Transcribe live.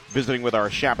Visiting with our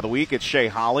Shap of the Week, it's Shay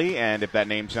Holle, and if that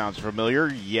name sounds familiar,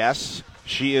 yes,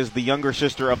 she is the younger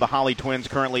sister of the Holle twins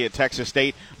currently at Texas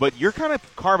State. But you're kind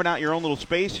of carving out your own little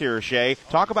space here, Shay.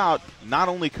 Talk about not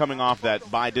only coming off that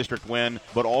by-district win,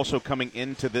 but also coming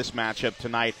into this matchup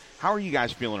tonight. How are you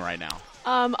guys feeling right now?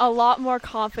 A lot more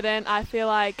confident. I feel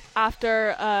like after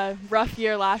a rough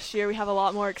year last year, we have a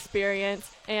lot more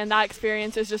experience, and that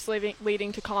experience is just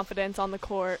leading to confidence on the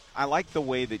court. I like the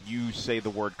way that you say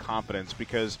the word confidence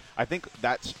because I think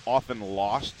that's often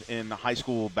lost in high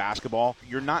school basketball.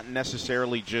 You're not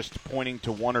necessarily just pointing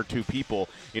to one or two people.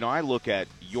 You know, I look at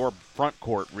your front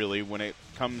court really when it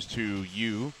comes to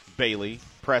you, Bailey,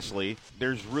 Presley.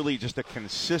 There's really just a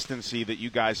consistency that you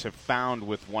guys have found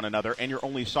with one another, and you're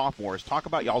only sophomores. Talk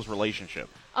about y'all's relationship.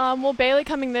 Well, Bailey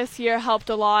coming this year helped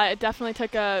a lot. It definitely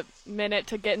took a minute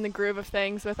to get in the groove of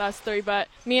things with us three, but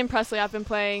me and Presley have been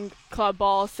playing club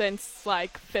ball since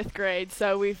like 5th grade,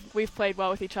 so we've played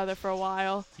well with each other for a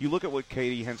while. You look at what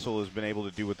Katie Hensel has been able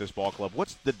to do with this ball club.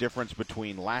 What's the difference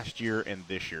between last year and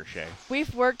this year, Shay?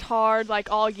 We've worked hard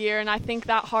like all year, and I think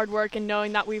that hard work and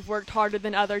knowing that we've worked harder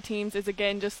than other teams is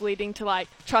again just leading to like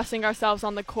trusting ourselves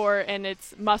on the court, and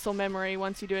it's muscle memory.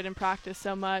 Once you do it in practice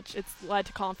so much, it's led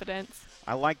to confidence.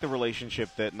 I like the relationship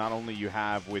that not only you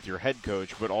have with your head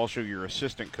coach, but also your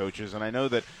assistant coaches. And I know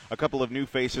that a couple of new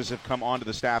faces have come onto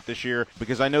the staff this year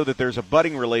because I know that there's a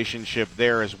budding relationship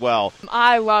there as well.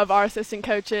 I love our assistant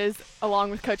coaches,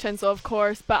 along with Coach Hensel, of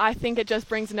course, but I think it just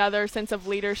brings another sense of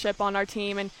leadership on our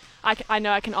team. And I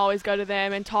know I can always go to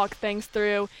them and talk things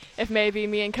through if maybe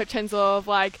me and Coach Hensel have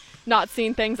like not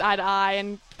seen things eye to eye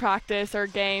in practice or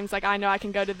games. Like I know I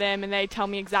can go to them and they tell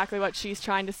me exactly what she's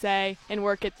trying to say and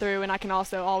work it through, and I can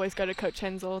also always go to Coach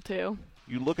Hensel too.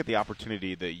 You look at the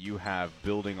opportunity that you have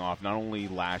building off not only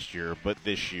last year but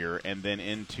this year and then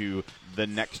into the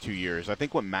next 2 years. I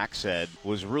think what Max said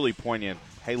was really poignant.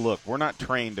 Hey, look, we're not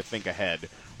trained to think ahead.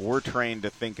 We're trained to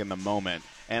think in the moment.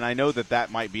 And I know that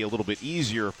that might be a little bit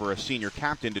easier for a senior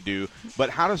captain to do,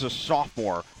 but how does a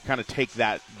sophomore kind of take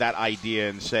that idea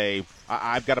and say,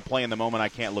 I've got to play in the moment, I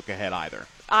can't look ahead either?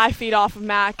 I feed off of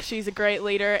Mac. She's a great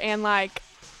leader, and like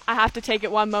I have to take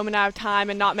it one moment at a time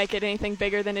and not make it anything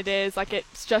bigger than it is. Like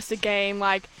it's just a game.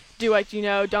 Like do what you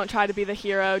know. Don't try to be the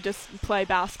hero. Just play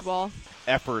basketball.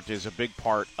 Effort is a big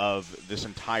part of this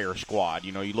entire squad.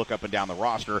 You know, you look up and down the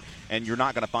roster, and you're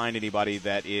not going to find anybody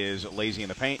that is lazy in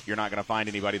the paint. You're not going to find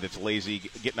anybody that's lazy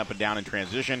getting up and down in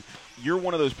transition. You're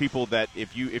one of those people that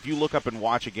if you look up and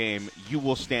watch a game, you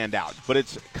will stand out. But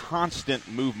it's constant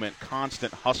movement,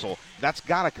 constant hustle. That's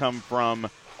got to come from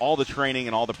all the training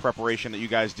and all the preparation that you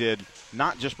guys did,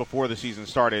 not just before the season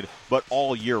started, but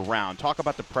all year round. Talk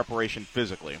about the preparation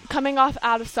physically. Coming off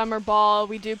out of summer ball,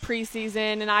 we do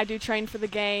preseason, and I do train for the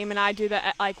game, and I do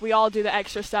we all do the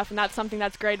extra stuff, and that's something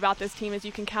that's great about this team is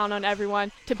you can count on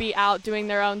everyone to be out doing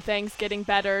their own things, getting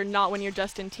better, not when you're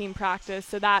just in team practice.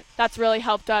 So that's really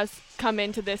helped us come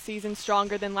into this season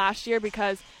stronger than last year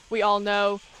because we all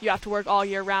know you have to work all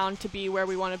year round to be where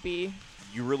we want to be.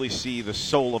 You really see the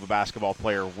soul of a basketball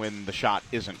player when the shot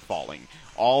isn't falling.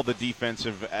 All the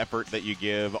defensive effort that you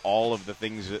give, all of the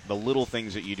things, the little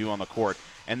things that you do on the court.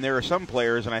 And there are some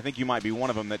players, and I think you might be one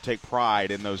of them, that take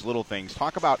pride in those little things.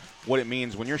 Talk about what it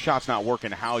means when your shot's not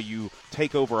working, how you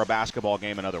take over a basketball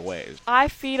game in other ways. I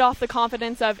feed off the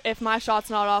confidence of if my shot's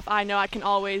not off, I know I can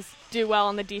always do well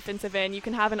on the defensive end. You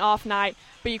can have an off night,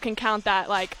 but you can count that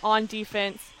like on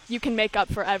defense. You can make up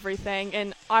for everything,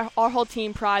 and our whole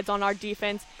team prides on our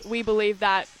defense. We believe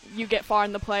that you get far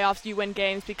in the playoffs, you win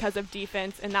games because of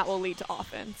defense, and that will lead to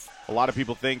offense. A lot of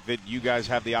people think that you guys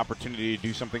have the opportunity to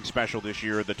do something special this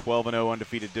year. The 12-0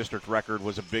 undefeated district record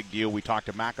was a big deal. We talked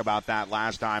to Mac about that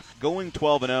last time. Going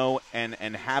 12-0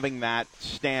 and having that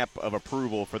stamp of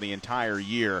approval for the entire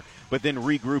year, but then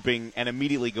regrouping and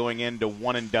immediately going into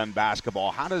one-and-done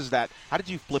basketball. How did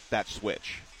you flip that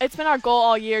switch? It's been our goal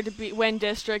all year to win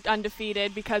district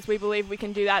undefeated because we believe we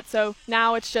can do that. So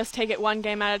now it's just take it one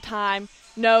game at a time,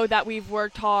 know that we've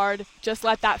worked hard, just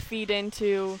let that feed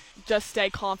into just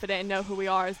stay confident and know who we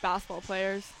are as basketball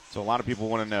players. So a lot of people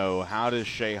want to know, how does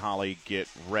Shay Holle get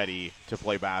ready to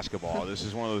play basketball? This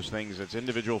is one of those things that's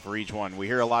individual for each one. We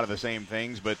hear a lot of the same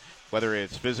things, but whether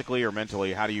it's physically or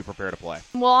mentally, how do you prepare to play?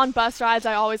 Well, on bus rides,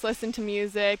 I always listen to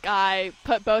music. I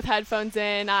put both headphones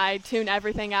in. I tune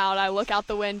everything out. I look out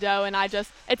the window, and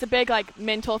it's a big,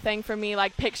 mental thing for me,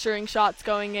 picturing shots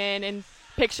going in and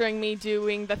picturing me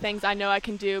doing the things I know I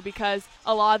can do because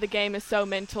a lot of the game is so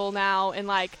mental now and,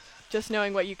 just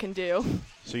knowing what you can do.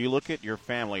 So you look at your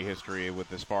family history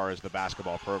with as far as the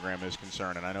basketball program is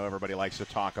concerned, and I know everybody likes to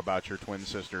talk about your twin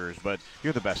sisters, but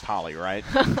you're the best Holle, right?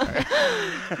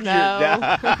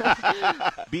 No.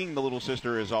 Being the little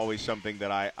sister is always something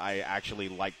that I actually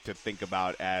like to think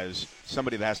about as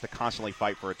somebody that has to constantly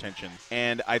fight for attention.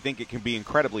 And I think it can be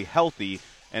incredibly healthy,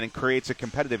 and it creates a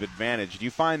competitive advantage. Do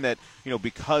you find that,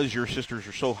 because your sisters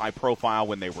are so high profile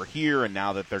when they were here and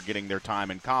now that they're getting their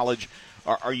time in college,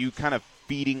 are you kind of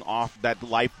feeding off that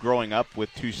life growing up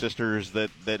with two sisters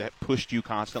that pushed you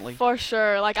constantly? For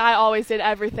sure. Like, I always did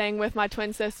everything with my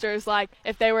twin sisters. Like,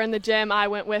 if they were in the gym, I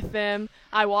went with them.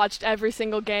 I watched every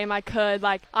single game I could.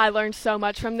 Like, I learned so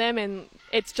much from them, and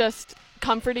it's just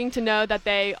comforting to know that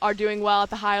they are doing well at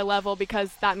the higher level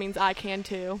because that means I can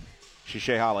too.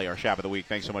 Shay Holle, our Shap of the Week.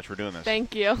 Thanks so much for doing this.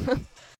 Thank you.